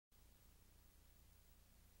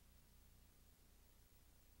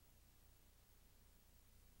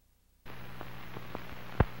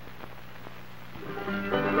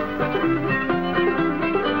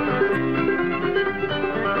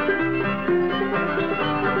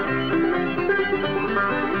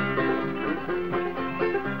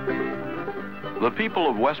The people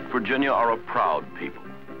of West Virginia are a proud people,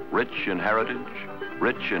 rich in heritage,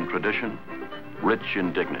 rich in tradition, rich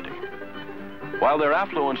in dignity. While their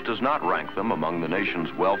affluence does not rank them among the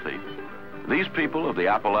nation's wealthy, these people of the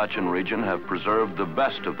Appalachian region have preserved the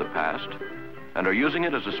best of the past and are using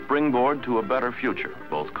it as a springboard to a better future,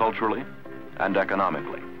 both culturally and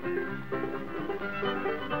economically.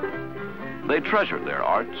 They treasure their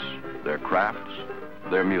arts, their crafts,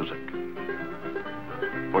 their music.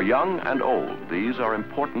 For young and old, these are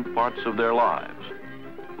important parts of their lives.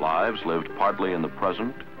 Lives lived partly in the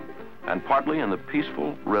present and partly in the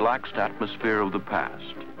peaceful, relaxed atmosphere of the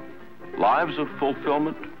past. Lives of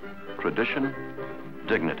fulfillment, tradition,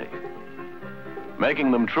 dignity,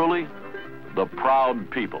 making them truly the proud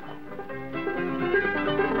people.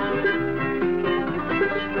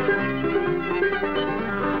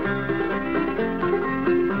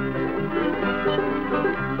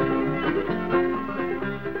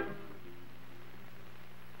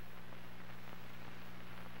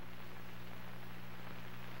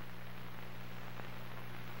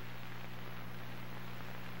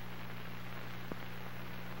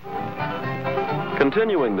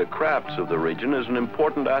 Continuing the crafts of the region is an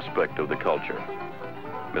important aspect of the culture.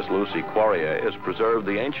 Miss Lucy Quarrier has preserved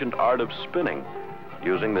the ancient art of spinning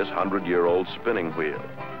using this 100-year-old spinning wheel.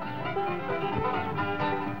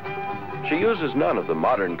 She uses none of the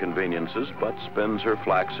modern conveniences, but spins her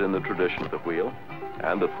flax in the tradition of the wheel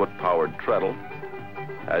and the foot-powered treadle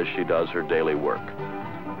as she does her daily work.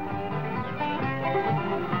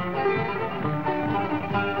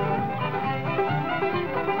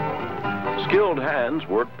 Skilled hands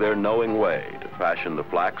work their knowing way to fashion the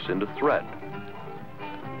flax into thread.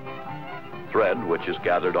 Thread which is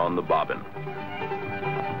gathered on the bobbin.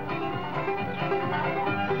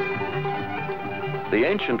 The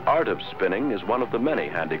ancient art of spinning is one of the many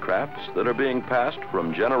handicrafts that are being passed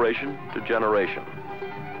from generation to generation.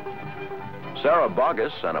 Sarah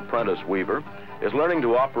Boggess, an apprentice weaver, is learning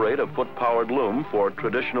to operate a foot-powered loom for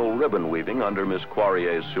traditional ribbon weaving under Miss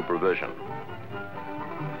Quarrier's supervision.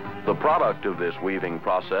 The product of this weaving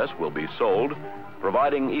process will be sold,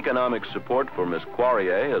 providing economic support for Miss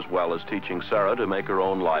Quarrier as well as teaching Sarah to make her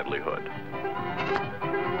own livelihood.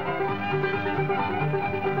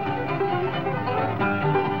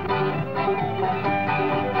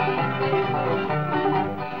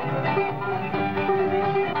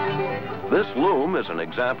 This loom is an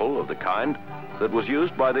example of the kind that was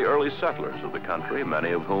used by the early settlers of the country,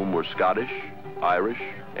 many of whom were Scottish, Irish,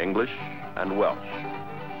 English, and Welsh.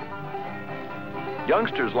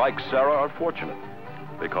 Youngsters like Sarah are fortunate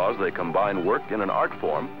because they combine work in an art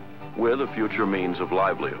form with a future means of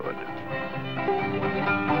livelihood.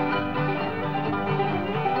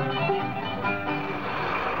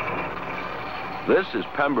 This is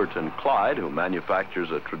Pemberton Clyde, who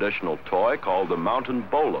manufactures a traditional toy called the mountain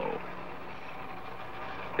bolo.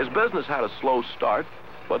 His business had a slow start,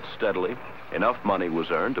 but steadily, enough money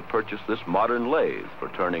was earned to purchase this modern lathe for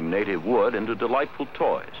turning native wood into delightful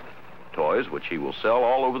toys. Toys which he will sell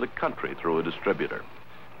all over the country through a distributor.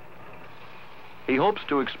 He hopes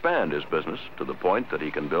to expand his business to the point that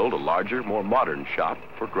he can build a larger, more modern shop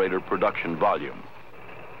for greater production volume.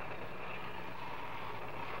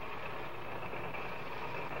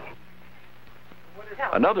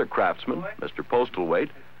 Another craftsman, Mr. Postlethwaite,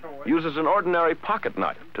 uses an ordinary pocket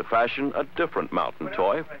knife to fashion a different mountain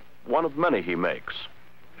toy, one of many he makes.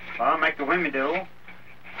 Well, I make the wimmy-doodle.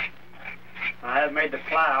 I have made the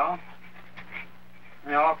plow,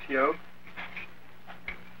 the ox yoke.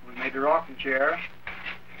 We made the rocking chair.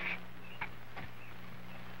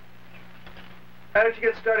 How did you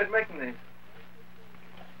get started making these?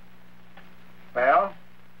 Well,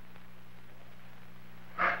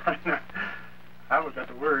 I haven't got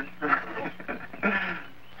the word.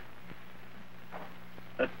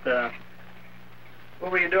 But,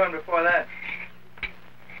 what were you doing before that?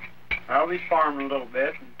 I was farming a little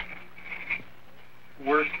bit. And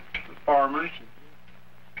worked with farmers.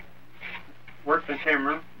 Worked in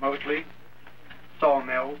timber, mostly.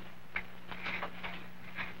 Sawmills.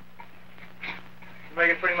 You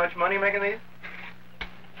making pretty much money making these?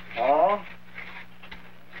 Oh,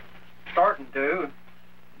 starting to.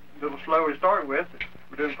 A little slow to start with, but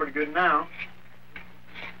we're doing pretty good now.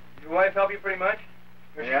 Does your wife help you pretty much?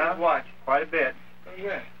 Or Yeah, she just watch? quite a bit. Oh,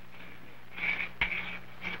 good.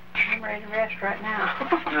 I'm ready to rest right now.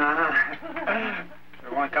 If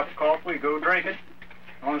you want a cup of coffee, go drink it.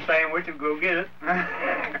 Want a sandwich, go get it.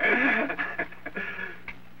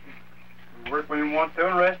 Work when you want to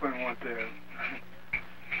and rest when you want to.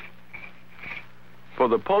 For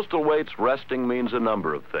the Postlethwaites, resting means a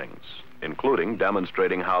number of things, including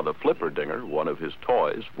demonstrating how the flipper dinger, one of his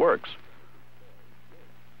toys, works.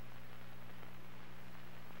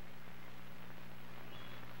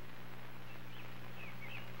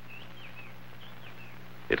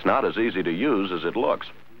 It's not as easy to use as it looks.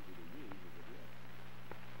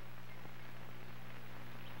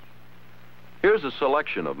 Here's a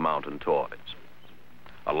selection of mountain toys.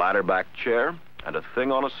 A ladder-back chair and a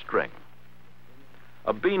thing on a string.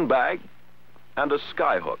 A beanbag and a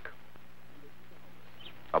skyhook.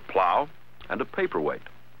 A plow and a paperweight.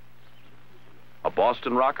 A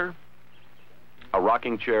Boston rocker. A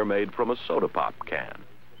rocking chair made from a soda pop can.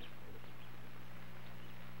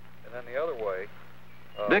 And then the other way...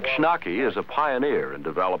 Dick Schnocky is a pioneer in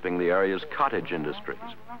developing the area's cottage industries.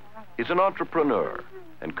 He's an entrepreneur,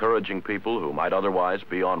 encouraging people who might otherwise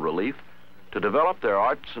be on relief to develop their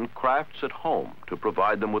arts and crafts at home to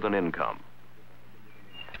provide them with an income.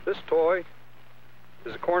 This toy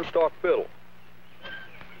is a cornstalk fiddle.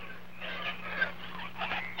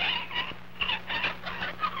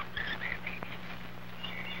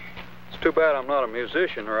 It's too bad I'm not a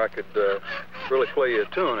musician, or I could really play you a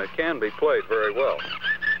tune. It can be played very well,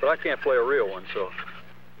 but I can't play a real one, so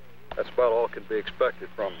that's about all can be expected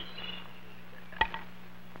from me.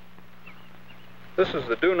 This is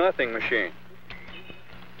the do-nothing machine.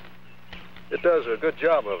 It does a good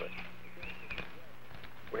job of it.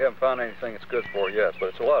 We haven't found anything it's good for yet, but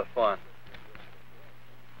it's a lot of fun.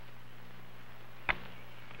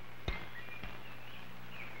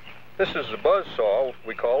 This is the buzz saw,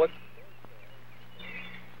 we call it.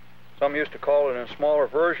 Some used to call it in a smaller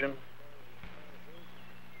version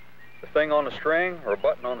the thing on the string, or a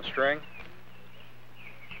button on the string.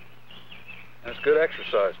 And it's good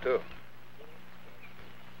exercise, too.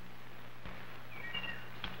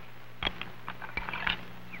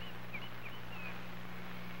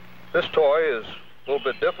 This toy is a little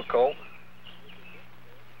bit difficult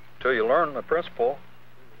until you learn the principle,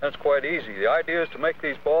 and it's quite easy. The idea is to make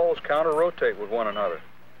these balls counter-rotate with one another,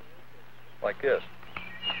 like this.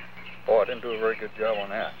 Oh, I didn't do a very good job on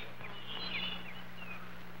that.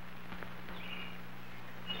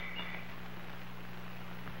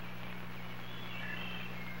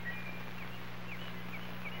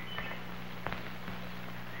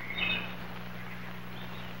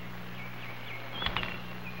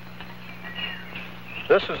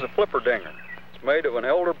 This is a flipper dinger. It's made of an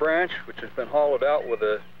elder branch which has been hollowed out with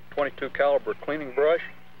a .22 caliber cleaning brush.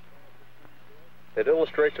 It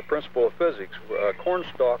illustrates the principle of physics. A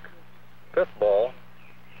cornstalk pith ball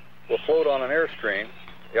will float on an airstream,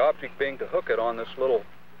 the object being to hook it on this little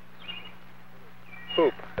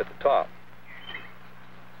hoop at the top.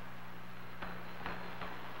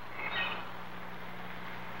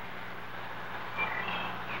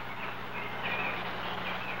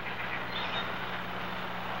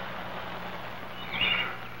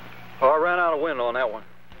 Oh, I ran out of wind on that one.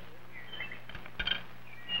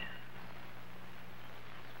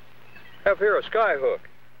 I have here a sky hook.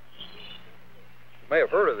 You may have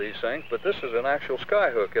heard of these things, but this is an actual sky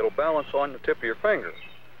hook. It'll balance on the tip of your finger,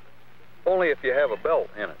 only if you have a belt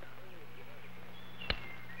in it.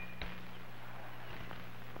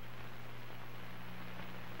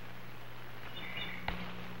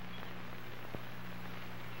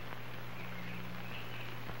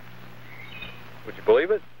 Would you believe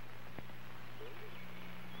it?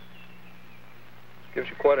 Gives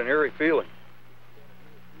you quite an eerie feeling.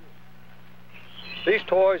 These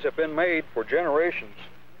toys have been made for generations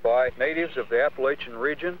by natives of the Appalachian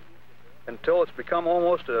region until it's become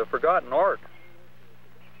almost a forgotten art.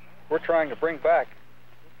 We're trying to bring back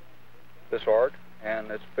this art, and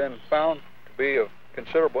it's been found to be of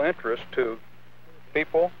considerable interest to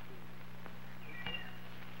people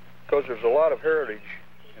because there's a lot of heritage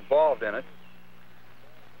involved in it.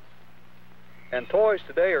 And toys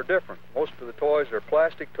today are different. Most of the toys are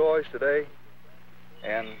plastic toys today,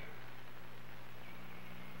 and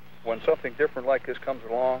when something different like this comes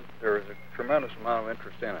along, there is a tremendous amount of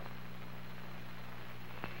interest in it.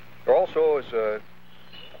 There also is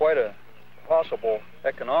quite a possible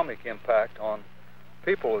economic impact on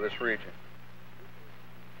people of this region,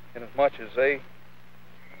 inasmuch as they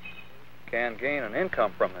can gain an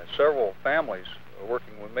income from this. Several families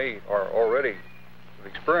working with me are already have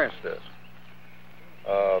experienced this.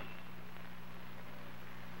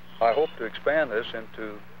 I hope to expand this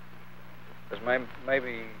into as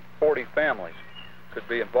maybe 40 families could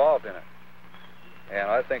be involved in it.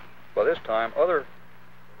 And I think by this time other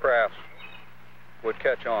crafts would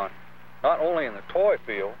catch on, not only in the toy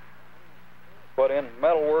field, but in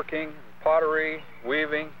metalworking, pottery,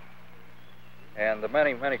 weaving, and the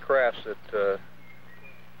many, many crafts that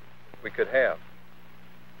we could have.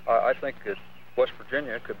 I think that West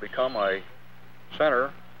Virginia could become a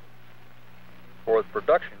center for the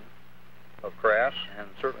production of crafts, and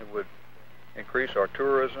certainly would increase our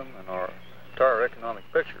tourism and our entire economic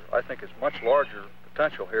picture. I think it's much larger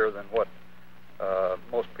potential here than what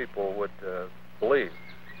most people would believe.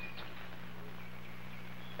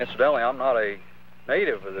 Incidentally, I'm not a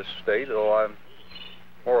native of this state, though I'm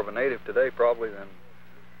more of a native today probably than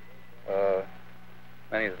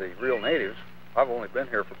many of the real natives. I've only been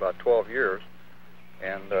here for about 12 years,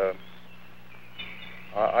 and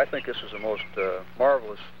I think this is the most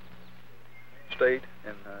marvelous state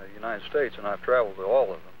in the United States, and I've traveled to all of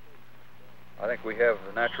them. I think we have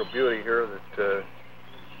a natural beauty here that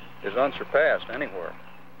is unsurpassed anywhere.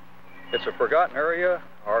 It's a forgotten area.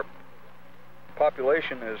 Our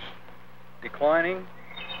population is declining,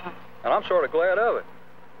 and I'm sort of glad of it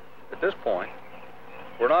at this point.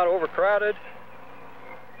 We're not overcrowded.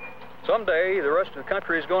 Someday, the rest of the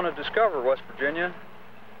country is going to discover West Virginia,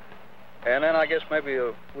 and then I guess maybe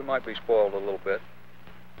we might be spoiled a little bit.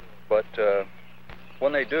 But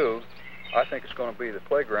when they do, I think it's going to be the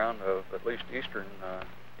playground of at least eastern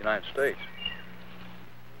United States.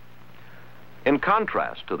 In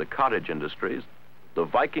contrast to the cottage industries, the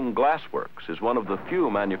Viking Glassworks is one of the few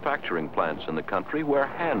manufacturing plants in the country where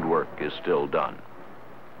handwork is still done.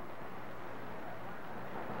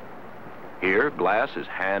 Here, glass is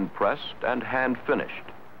hand-pressed and hand-finished.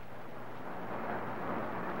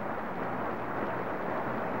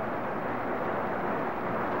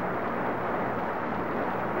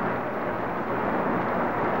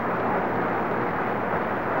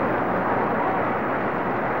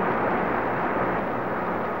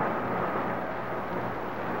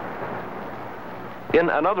 In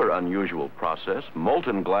another unusual process,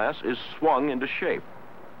 molten glass is swung into shape.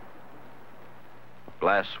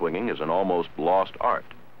 Glass swinging is an almost lost art.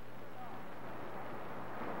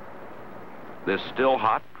 This still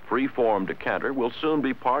hot, free-form decanter will soon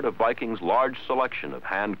be part of Viking's large selection of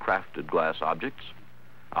handcrafted glass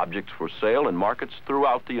objects for sale in markets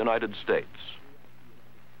throughout the United States.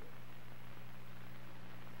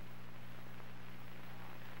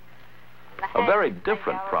 A very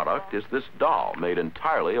different product is this doll made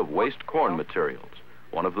entirely of waste corn materials,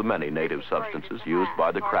 one of the many native substances used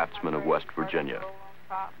by the craftsmen of West Virginia.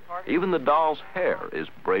 Even the doll's hair is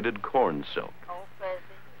braided corn silk.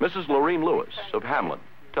 Mrs. Lorene Lewis of Hamlin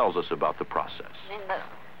tells us about the process. In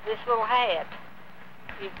this little hat,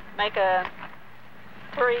 you make a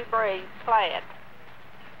 3-braid plait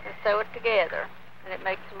and sew it together, and it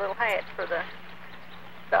makes a little hat for the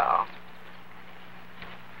doll.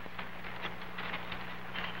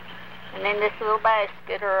 And then this little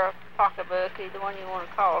basket or a pocketbook, either one you want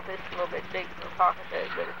to call it. This is a little bit big for a pocketbook,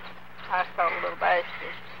 but I call it a little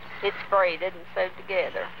basket. It's braided and sewed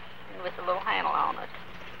together and with a little handle on it.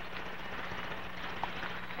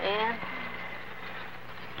 And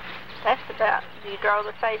that's about, you draw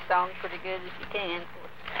the face on pretty good as you can.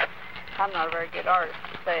 I'm not a very good artist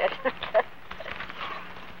at that.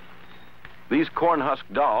 These corn-husk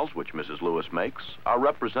dolls, which Mrs. Lewis makes, are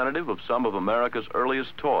representative of some of America's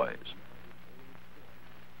earliest toys.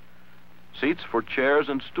 Seats for chairs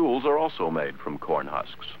and stools are also made from corn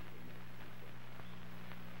husks.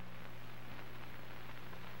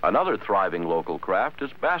 Another thriving local craft is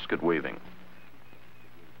basket weaving.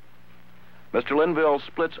 Mr. Linville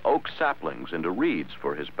splits oak saplings into reeds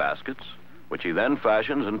for his baskets, which he then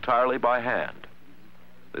fashions entirely by hand.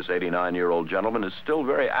 This 89-year-old gentleman is still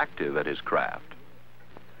very active at his craft.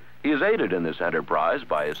 He is aided in this enterprise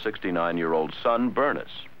by his 69-year-old son, Bernice.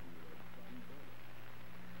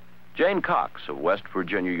 Jane Cox of West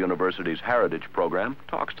Virginia University's Heritage Program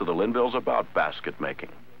talks to the Linvilles about basket making.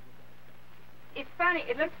 It's funny.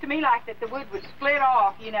 It looks to me like that the wood would split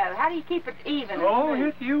off, you know. How do you keep it even? Oh,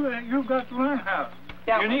 you've got to learn how.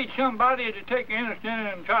 You need somebody to take interest in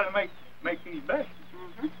it and try to make these baskets.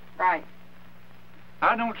 Mm-hmm. Right.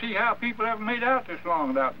 I don't see how people ever made out this long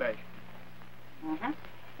without baskets. Mm-hmm.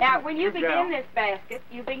 Now, when you begin this basket,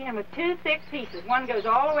 you begin with 2 thick pieces. One goes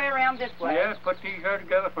all the way around this way. Yeah, put these here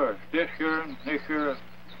together first. This here and this here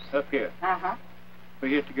up here. Uh-huh.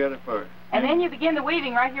 Put it together first. And then you begin the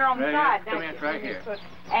weaving right here on the side, don't you? Right here.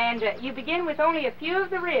 And you begin with only a few of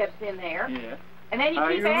the ribs in there. Yeah. And then you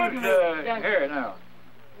keep adding here now.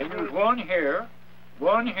 And use one here,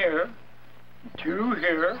 2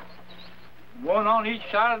 here, 1 on each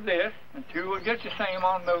side of this, and 2 will get the same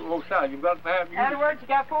on both sides. You've got to have. In other words, you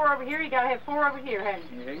got 4 over here. You got to have 4 over here,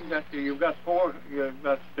 haven't you? Yeah, you've got 4. You've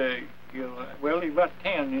got you've got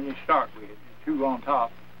 10 in you start with. 2 on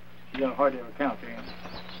top. You don't hardly ever count them.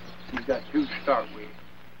 You've got 2 to start with.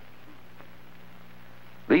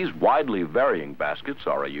 These widely varying baskets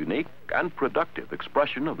are a unique and productive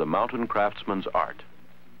expression of the mountain craftsman's art.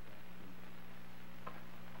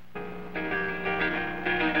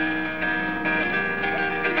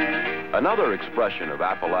 Another expression of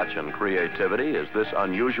Appalachian creativity is this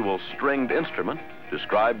unusual stringed instrument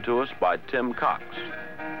described to us by Tim Cox.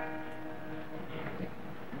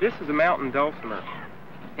 This is a mountain dulcimer.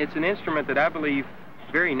 It's an instrument that I believe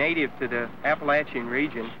very native to the Appalachian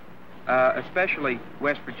region, especially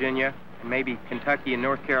West Virginia and maybe Kentucky and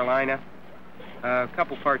North Carolina, a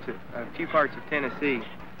few parts of Tennessee.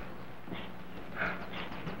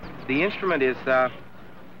 The instrument is of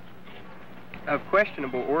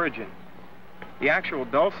questionable origin. The actual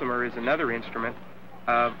dulcimer is another instrument,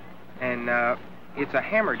 and it's a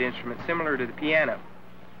hammered instrument similar to the piano.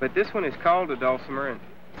 But this one is called a dulcimer, and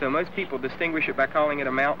so most people distinguish it by calling it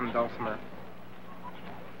a mountain dulcimer.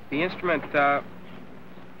 The instrument,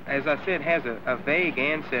 as I said, has a vague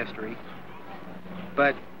ancestry,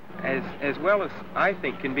 but as well as I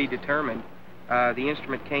think can be determined, the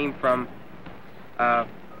instrument came from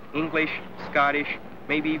English, Scottish,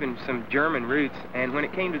 maybe even some German roots, and when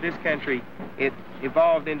it came to this country, it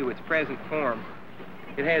evolved into its present form.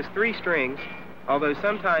 It has 3 strings, although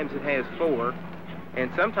sometimes it has 4,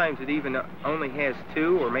 and sometimes it even only has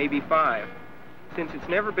 2 or maybe 5. Since it's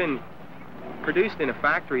never been produced in a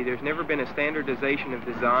factory, there's never been a standardization of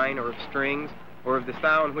design or of strings or of the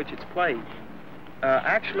style in which it's played.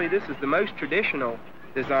 Actually, this is the most traditional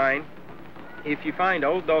design. If you find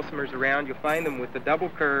old dulcimers around, you'll find them with the double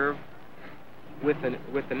curve, with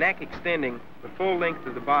the neck extending the full length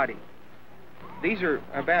of the body. This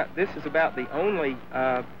is about the only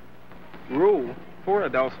rule for a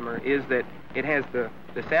dulcimer, is that it has the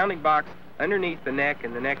sounding box underneath the neck,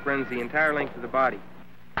 and the neck runs the entire length of the body.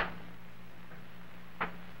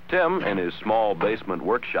 Tim, in his small basement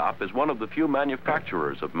workshop, is one of the few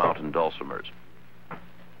manufacturers of mountain dulcimers.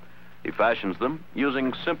 He fashions them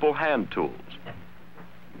using simple hand tools.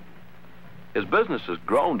 His business has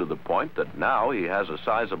grown to the point that now he has a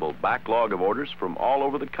sizable backlog of orders from all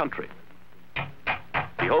over the country.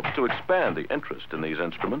 He hopes to expand the interest in these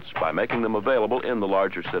instruments by making them available in the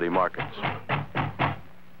larger city markets.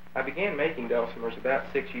 I began making dulcimers about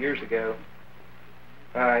 6 years ago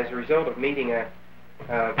as a result of meeting a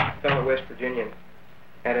fellow West Virginian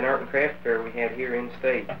at an art and craft fair we had here in the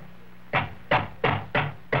state.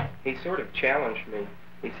 He sort of challenged me.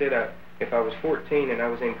 He said if I was 14 and I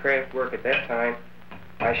was in craft work at that time,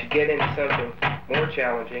 I should get into something more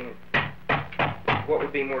challenging. What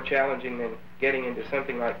would be more challenging than getting into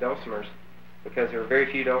something like dulcimers? Because there were very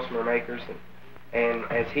few dulcimer makers, and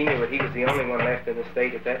as he knew it, he was the only one left in the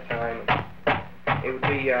state at that time. It would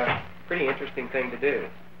be a pretty interesting thing to do.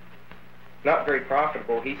 Not very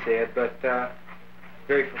profitable, he said, but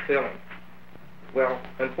very fulfilling. Well,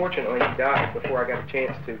 unfortunately, he died before I got a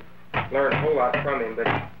chance to learn a whole lot from him, but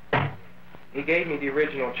he gave me the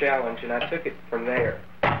original challenge, and I took it from there.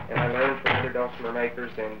 And I learned from other dulcimer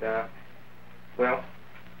makers, and, well,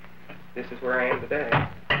 this is where I am today.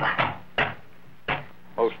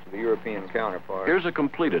 Most of the European counterparts. Here's a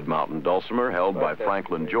completed mountain dulcimer held by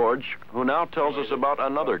Franklin George, who now tells us about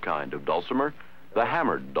another kind of dulcimer, the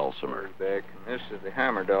hammered dulcimer. This is the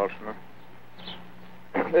hammer dulcimer.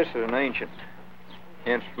 This is an ancient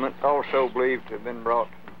instrument, also believed to have been brought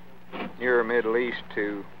from near Middle East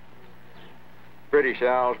to British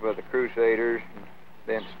Isles by the Crusaders, and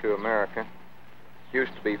thence to America.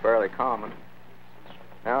 Used to be fairly common.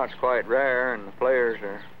 Now it's quite rare, and the players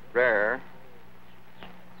are rare.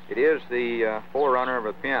 It is the forerunner of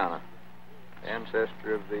a piano,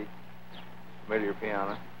 ancestor of the familiar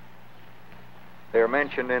piano. They're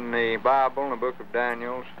mentioned in the Bible, in the book of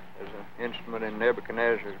Daniel, as an instrument in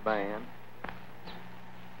Nebuchadnezzar's band.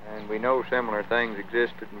 And we know similar things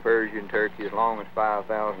existed in Persia and Turkey as long as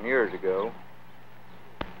 5,000 years ago.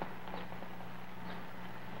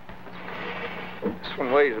 This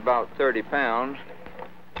one weighs about 30 pounds.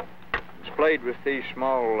 It's played with these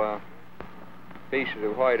small pieces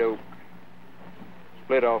of white oak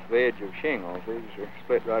split off the edge of shingles. These are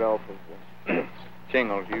split right off of the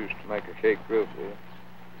shingles used to make a shake roof with.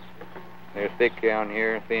 They're thick down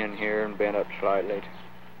here, thin here, and bent up slightly to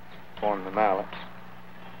form the mallets.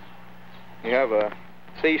 You have a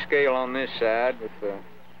C scale on this side with a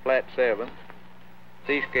flat 7th,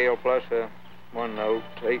 C scale plus a 1 note,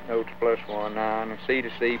 8 notes plus 1, 9, a C to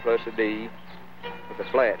C plus a D with a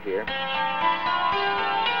flat here.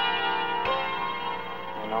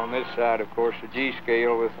 And on this side, of course, a G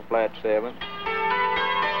scale with a flat 7th,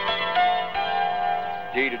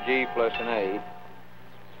 G to G plus an A.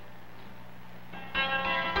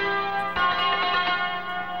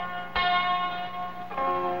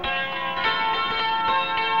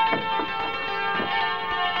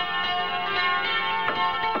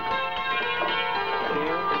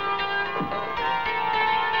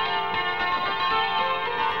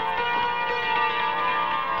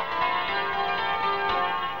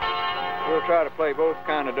 We'll try to play both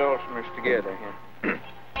kind of dulcimers together here.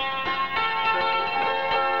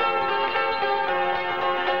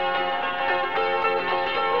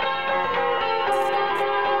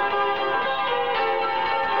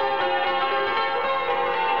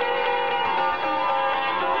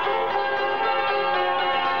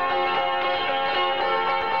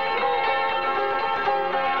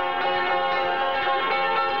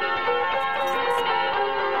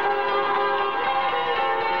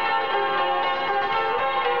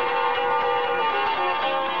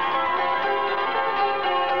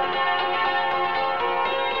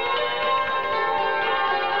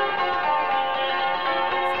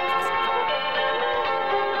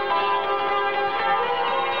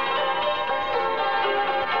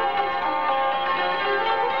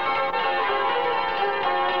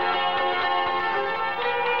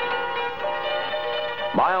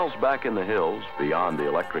 Miles back in the hills, beyond the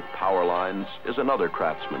electric power lines, is another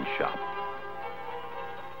craftsman's shop.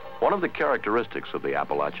 One of the characteristics of the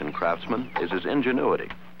Appalachian craftsman is his ingenuity.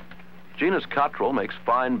 Genus Cottrell makes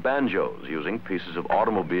fine banjos using pieces of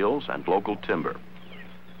automobiles and local timber.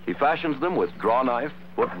 He fashions them with draw knife,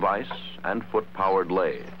 foot vise, and foot-powered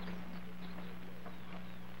lathe.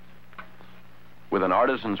 With an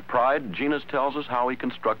artisan's pride, Genus tells us how he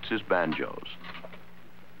constructs his banjos.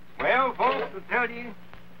 Well, folks, to tell you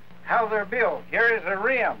how they're built, here is a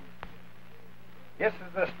rim. This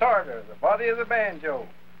is the starter, the body of the banjo.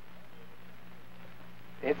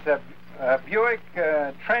 It's a Buick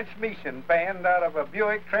transmission band out of a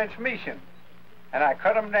Buick transmission. And I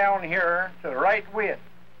cut them down here to the right width.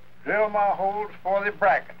 Drill my holes for the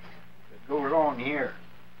brackets that goes on here.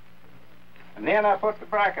 And then I put the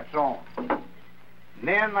brackets on. And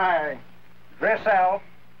then I dress out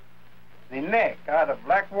the neck out of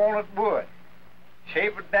black walnut wood,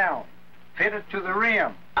 shape it down, fit it to the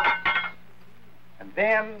rim, and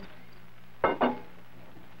then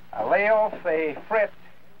I lay off a fret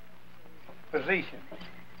position.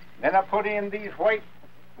 Then I put in these white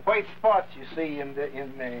spots you see in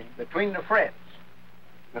the between the frets.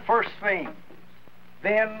 The first thing.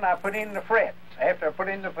 Then I put in the frets. After I put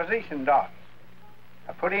in the position dots,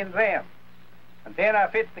 I put in them, and then I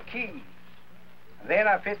fit the keys, and then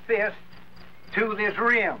I fit this to this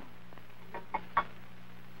rim,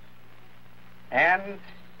 and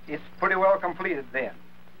it's pretty well completed then.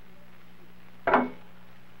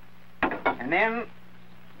 And then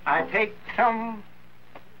I take some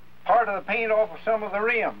part of the paint off of some of the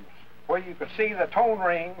rims where you could see the tone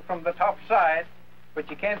ring from the top side, but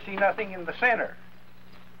you can't see nothing in the center.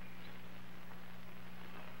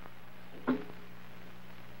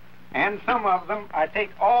 And some of them I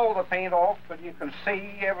take all the paint off so you can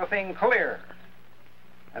see everything clear.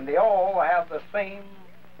 And they all have the same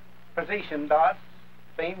position dots,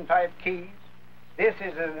 same type keys. This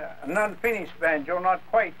is an unfinished banjo, not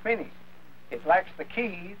quite finished. It lacks the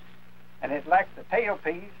keys, and it lacks the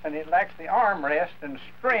tailpiece, and it lacks the armrest and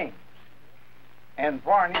strings, and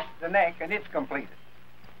varnish the neck, and it's completed.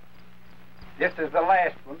 This is the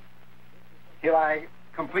last one, till I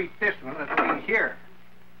complete this one that's here.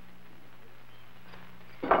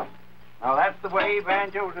 Now that's the way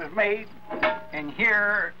banjos is made, and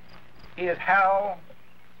here is how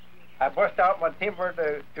I bust out my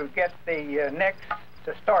timber to get the necks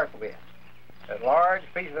to start with. A large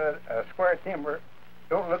piece of square timber.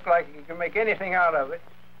 Don't look like you can make anything out of it,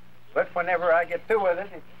 but whenever I get through with it,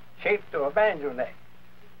 it's shaped to a banjo neck.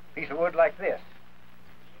 Piece of wood like this.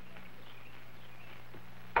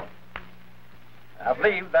 I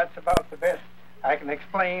believe that's about the best I can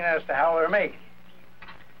explain as to how they're made.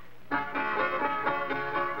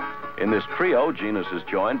 In this trio, Genus is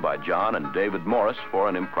joined by John and David Morris for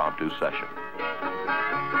an impromptu session.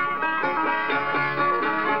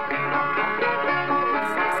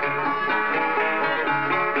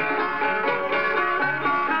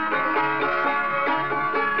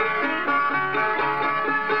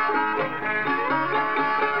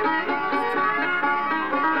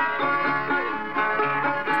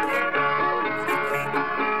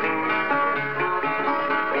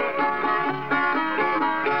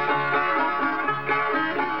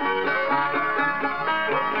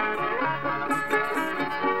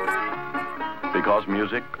 Because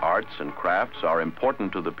music, arts, and crafts are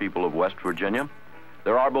important to the people of West Virginia,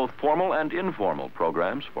 there are both formal and informal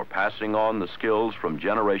programs for passing on the skills from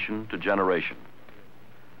generation to generation.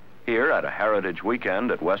 Here at a Heritage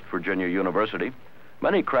Weekend at West Virginia University,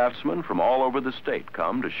 many craftsmen from all over the state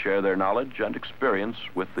come to share their knowledge and experience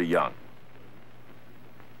with the young.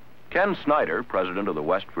 Ken Snyder, president of the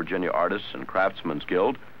West Virginia Artists and Craftsmen's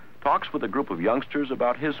Guild, talks with a group of youngsters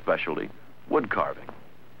about his specialty, wood carving.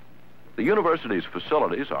 The university's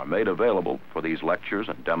facilities are made available for these lectures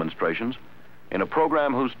and demonstrations in a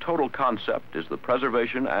program whose total concept is the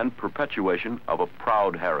preservation and perpetuation of a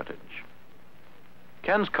proud heritage.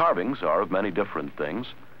 Ken's carvings are of many different things,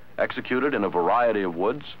 executed in a variety of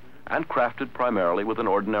woods and crafted primarily with an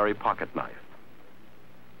ordinary pocket knife.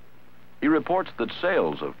 He reports that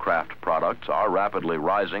sales of craft products are rapidly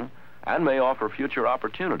rising and may offer future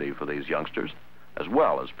opportunity for these youngsters, as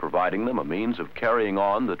well as providing them a means of carrying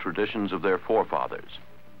on the traditions of their forefathers.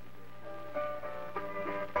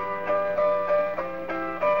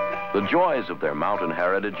 The joys of their mountain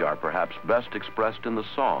heritage are perhaps best expressed in the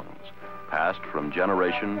songs, passed from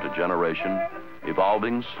generation to generation,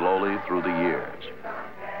 evolving slowly through the years.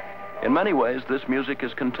 In many ways, this music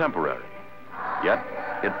is contemporary, yet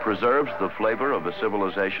it preserves the flavor of a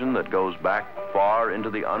civilization that goes back far into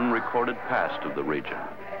the unrecorded past of the region.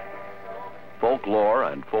 Folklore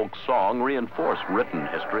and folk song reinforce written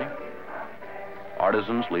history.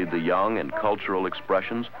 Artisans lead the young in cultural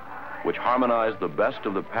expressions which harmonize the best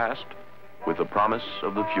of the past with the promise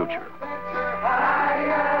of the future.